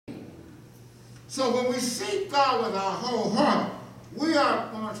So when we seek God with our whole heart, we are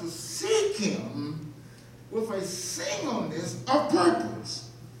going to seek him with a singleness of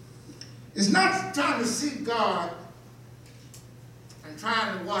purpose. It's not trying to seek God and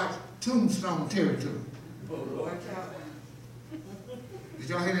trying to watch Tombstone territory. Did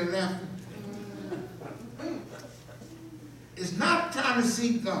y'all hear that laughter? It's not trying to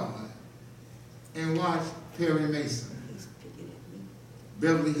seek God and watch Perry Mason,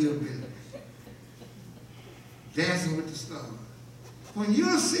 Beverly Hillbillies, Dancing with the Stars. When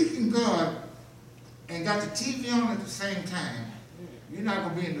you're seeking God and got the TV on at the same time, you're not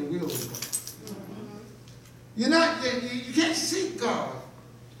going to be in the will of God. You can't seek God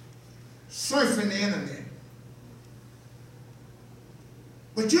surfing the internet.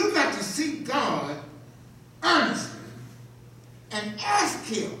 But you've got to seek God earnestly and ask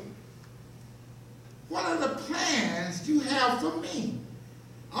him, what are the plans you have for me?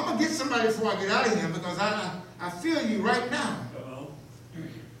 I'm going to get somebody before I get out of here because I feel you right now.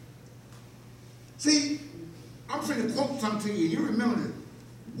 See, I'm going to quote something to you. You remember this.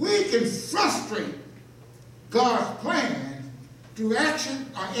 We can frustrate God's plan through action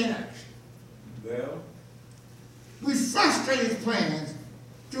or inaction. Well, we frustrate his plans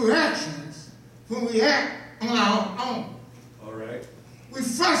through actions when we act on our own. all right. We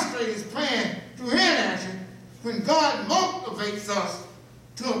frustrate his plan through inaction when God motivates us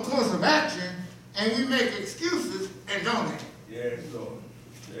to a course of action and we make excuses and don't act. Yes, Lord.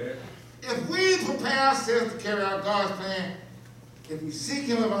 Yes. If we prepare ourselves to carry out God's plan, if we seek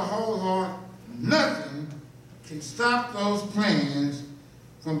him with our whole heart, nothing can stop those plans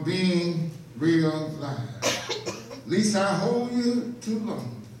from being realized. At least I hold you too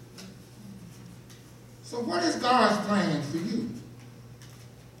long. So what is God's plan for you?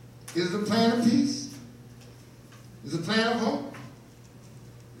 Is it a plan of peace? Is it a plan of hope?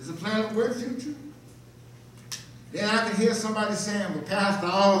 Is it a plan of a great future? Then I can hear somebody saying, well, Pastor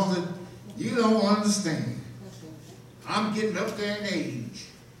Austin, you don't understand. I'm getting up there in age.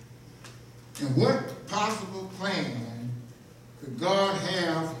 And what possible plan could God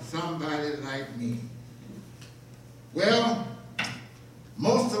have for somebody like me? Well,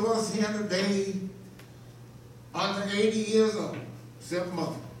 most of us here today under 80 years old, except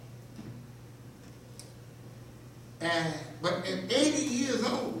mother. But at 80 years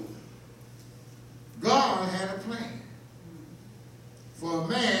old, God had a plan for a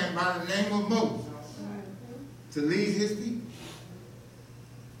man by the name of Moses to lead his people.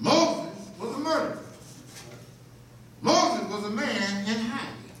 Moses was a murderer. Moses was a man in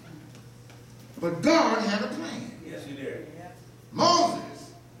hiding. But God had a plan. Yes, he did.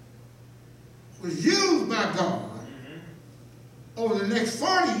 Moses was used by God over the next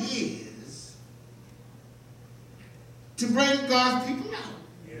 40 years to bring God's people out.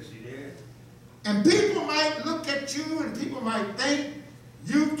 Yes, he did. And people might look at you and people might think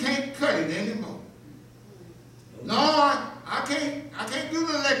you can't cut it anymore. No, I can't do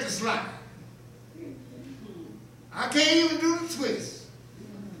the electric slide. I can't even do the twist.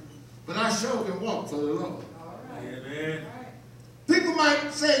 But I sure can walk for the Lord. Amen. People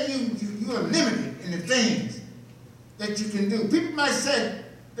might say you are limited in the things that you can do. People might say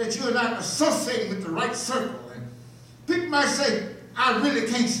that you are not associating with the right circle. And people might say, I really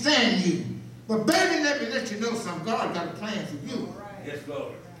can't stand you. But baby, let me let you know something. God got a plan for you. Yes,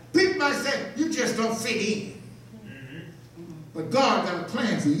 Lord. People might say, you just don't fit in. But God got a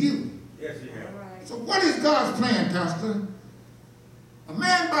plan for you. Yes, he has. So what is God's plan, Pastor? A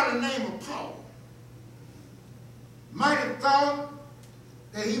man by the name of Paul might have thought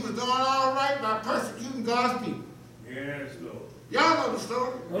that he was doing all right by persecuting God's people. Yes, Lord. Y'all know the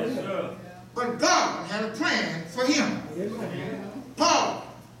story. Yes, sir. But God had a plan for him. Paul,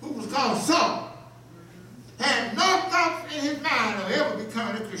 who was called Saul, had no thoughts in his mind of ever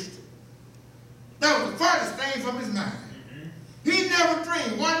becoming a Christian. That was the furthest thing from his mind. He never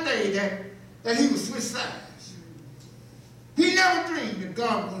dreamed one day that he would switch sides. He never dreamed that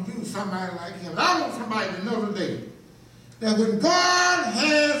God would use somebody like him. I want somebody to know today that when God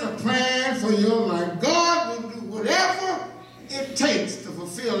has a plan for your life, God will do whatever it takes to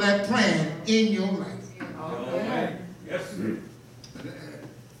fulfill that plan in your life. Amen. Yes, sir.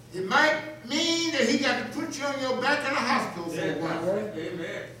 It might mean that he got to put you on your back in a hospital for a while.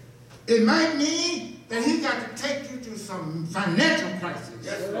 Amen. It might mean that he got to take you through some financial crisis.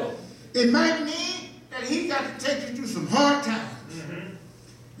 Yes, Lord. It might mean that he got to take you through some hard times.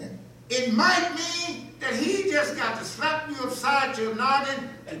 It might mean that he just got to slap you upside your noggin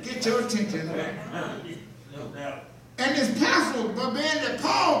to get your attention. No doubt. And it's possible, but man, that if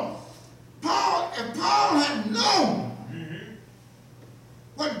Paul had known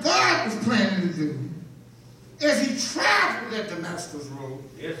what God was planning planning to do, as he traveled that Damascus road,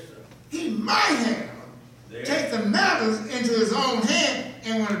 Yes, sir. he might have taken matters into his own hand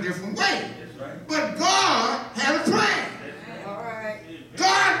and went a different way. That's right. But God had a plan. All right.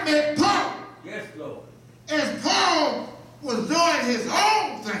 God made Paul. Yes, Lord. As Paul was doing his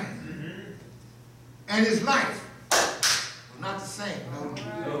own thing, and his life was not the same.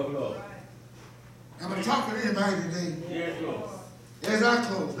 No, Lord. Am I talking to anybody today? Yes, Lord. As I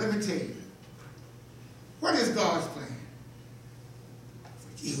close, let me tell you, what is God's plan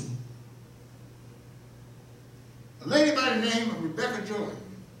for you? A lady by the name of Rebecca Jordan.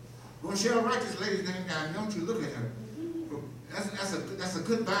 Rochelle, write this lady's name down. Don't you look at her. That's a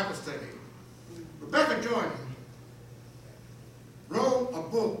good Bible study. Rebecca Jordan wrote a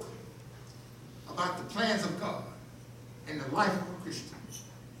book about the plans of God in the life of a Christian.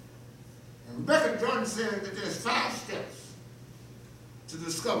 And Rebecca Jordan said that there's 5 steps to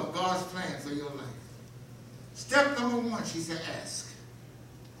discover God's plan for your life. Step number 1, she said, ask.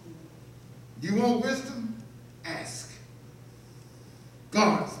 You want wisdom? Ask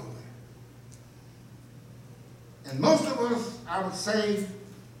God for it. And most of us, I would say,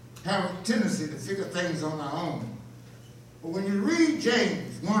 have a tendency to figure things on our own. But when you read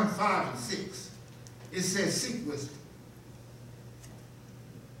James 1, 5, and 6, it says, seek wisdom.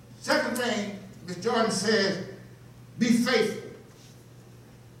 Second thing, Ms. Jordan says, be faithful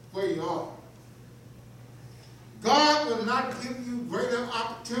where you are. God will not give you greater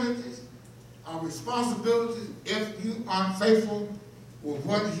opportunities or responsibilities if you aren't faithful with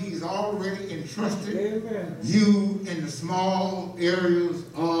what he's already entrusted you in the small areas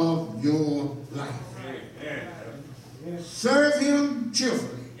of your life. Amen. Serve him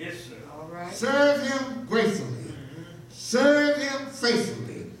cheerfully. Yes, sir. All right. Serve him gratefully. Serve him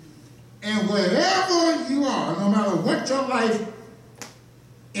faithfully. And wherever you are, no matter what your life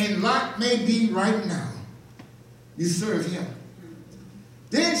in life may be right now, you serve him.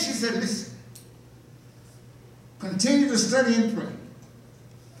 Then she said, listen, continue to study and pray.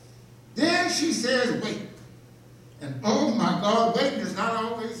 Then she says, wait. And oh my God, waiting is not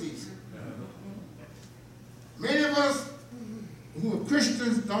always easy. Many of us who are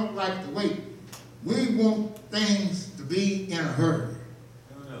Christians don't like to wait. We want things to be in a hurry.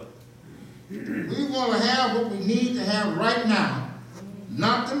 We want to have what we need to have right now,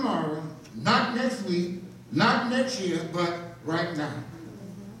 not tomorrow, not next week, not next year, but right now.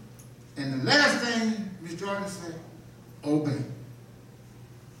 And the last thing Ms. Jordan said, obey.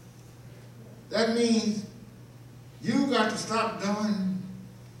 That means you got to stop doing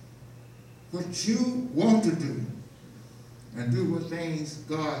what you want to do and do what things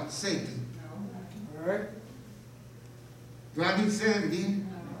God say do. All right? Do I need to say it again?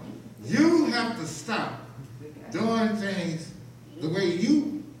 You have to stop doing things the way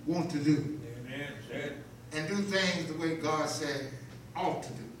you want to do. Amen. And do things the way God said ought to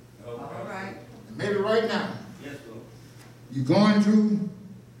do. Okay. All right. And maybe right now, Yes, Lord. you're going through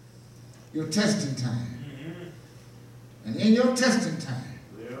your testing time. And in your testing time,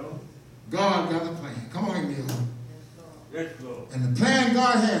 Well, God got a plan. Come on, Emil. yes, Lord. And the plan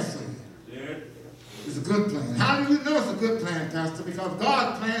God has for you Yes. is a good plan. How do you know it's a good plan, Pastor? Because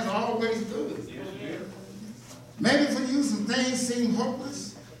God's plans are always good. Yes, yes. Maybe for you some things seem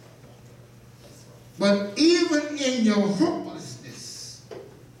hopeless. But even in your hopelessness,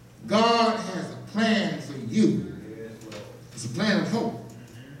 God has a plan for you. Yes, Lord. It's a plan of hope.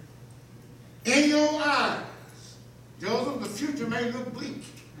 In your eyes, Joseph, the future may look bleak,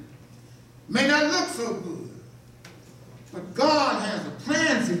 may not look so good. But God has a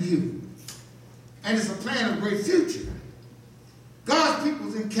plan for you. And it's a plan of great future. God's people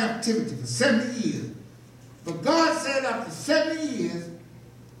was in captivity for 70 years. But God said after 70 years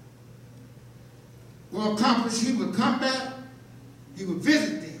were accomplished, he would come back, he would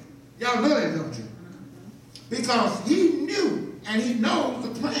visit them. Y'all know that, don't you? Because he knew and he knows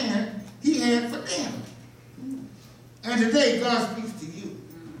the plan he had for them. And today God speaks to you.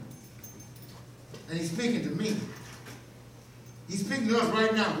 And he's speaking to me. He's speaking to us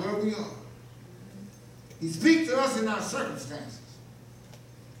right now where we are. He speaks to us in our circumstances.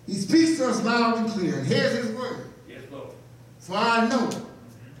 He speaks to us loud and clear. And here's his word. Yes, Lord. For I know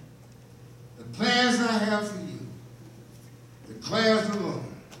the plans I have for you, declares the Lord.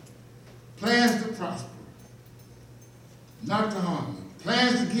 Plans to prosper, not to harm you.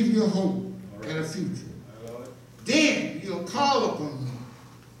 Plans to give you a hope and a future. Then you'll call upon me.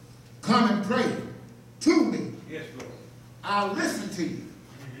 Come and pray to me. Yes, Lord. I'll listen to you.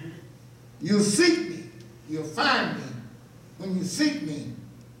 You'll seek me. You'll find me when you seek me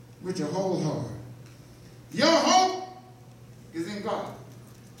with your whole heart. Your hope is in God.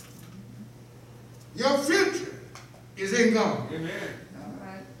 Your future is in God. Amen.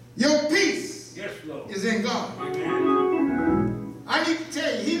 Your peace Yes, Lord. is in God. Amen. I need to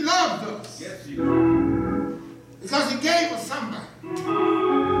tell you, he loved us Yes, He does. because he gave us somebody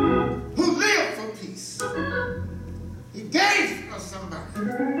who lived for peace. He gave us somebody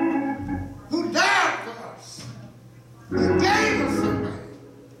who died for us. He gave us somebody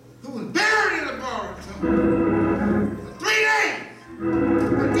who was buried in a borrowed tomb for 3 days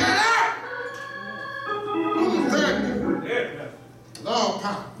and got out on the 3rd day. Yes, Pastor. Lord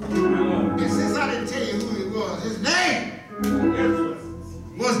power. My Lord. And since I didn't tell you who he was, his name Yes, Lord.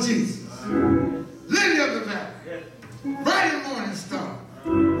 was Jesus. Lily of the valley, Yes. bright and morning star,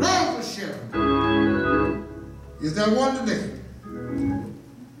 rose of Sharon. Is there one today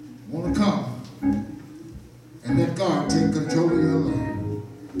want to come and let God take control of your life?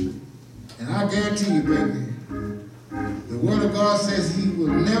 And I guarantee you, baby, the Word of God says He will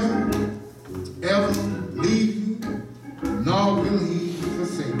never, ever leave you, nor will He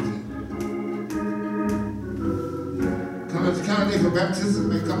forsake you. Come at the county for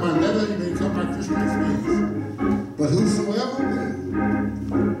baptism, you may come by letter, you may come by Christian experience. But whosoever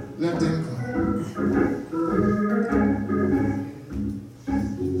will, let them come.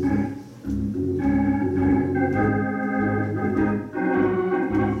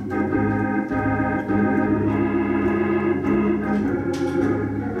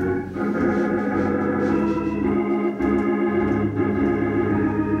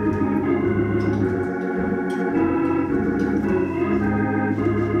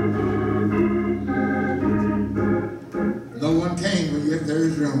 No one came, but yet there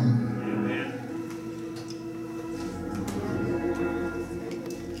is room.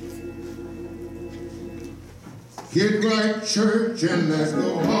 Get right, church, and let's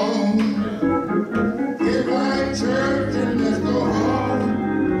go home. Get right, church, and let's go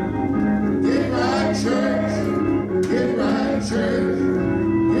home. Get right, church. Get right, church.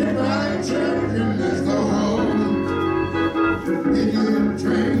 Get right, church, and let's go home. Get your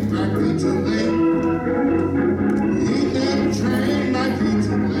train might be too late. Evening train might be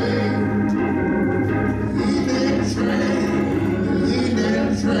too late. Evening train. Evening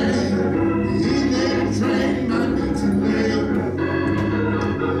train. Evening train might be too late.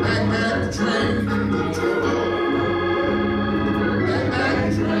 Back train into the road. Back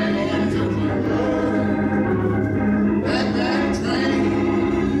train into the road. Back train.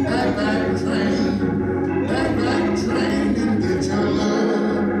 Back train. Back train and get your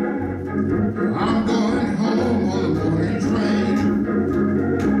love. I'm going home on the morning train.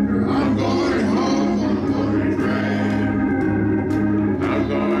 I'm going home on the morning train. I'm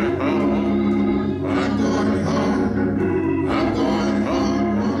going home. I'm going home. I'm going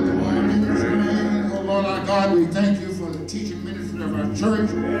home on the morning train. Oh Lord our God, we thank you for the teaching ministry of our church.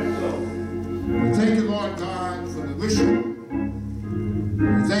 Yes, Lord. We thank you, Lord God, for the worship.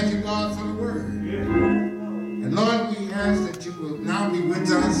 We thank you, God, for the word. Yes. And Lord, we ask that you will now be with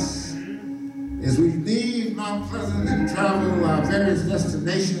us as we leave Mount Pleasant and travel our various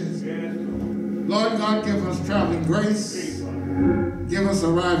destinations. Yes, Lord. Lord God, give us traveling grace. Give us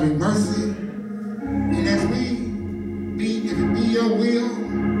arriving mercy. And as we be, if it be your will,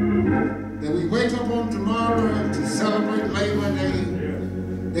 that we wake up on tomorrow to celebrate Labor Day,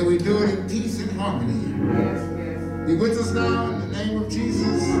 that we do it in peace and harmony. Be with us now in the name of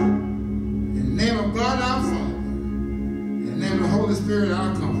Jesus, in the name of God our Father, in the name of the Holy Spirit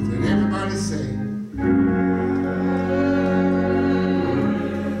our Comforter. And everybody say,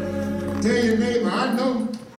 tell your neighbor,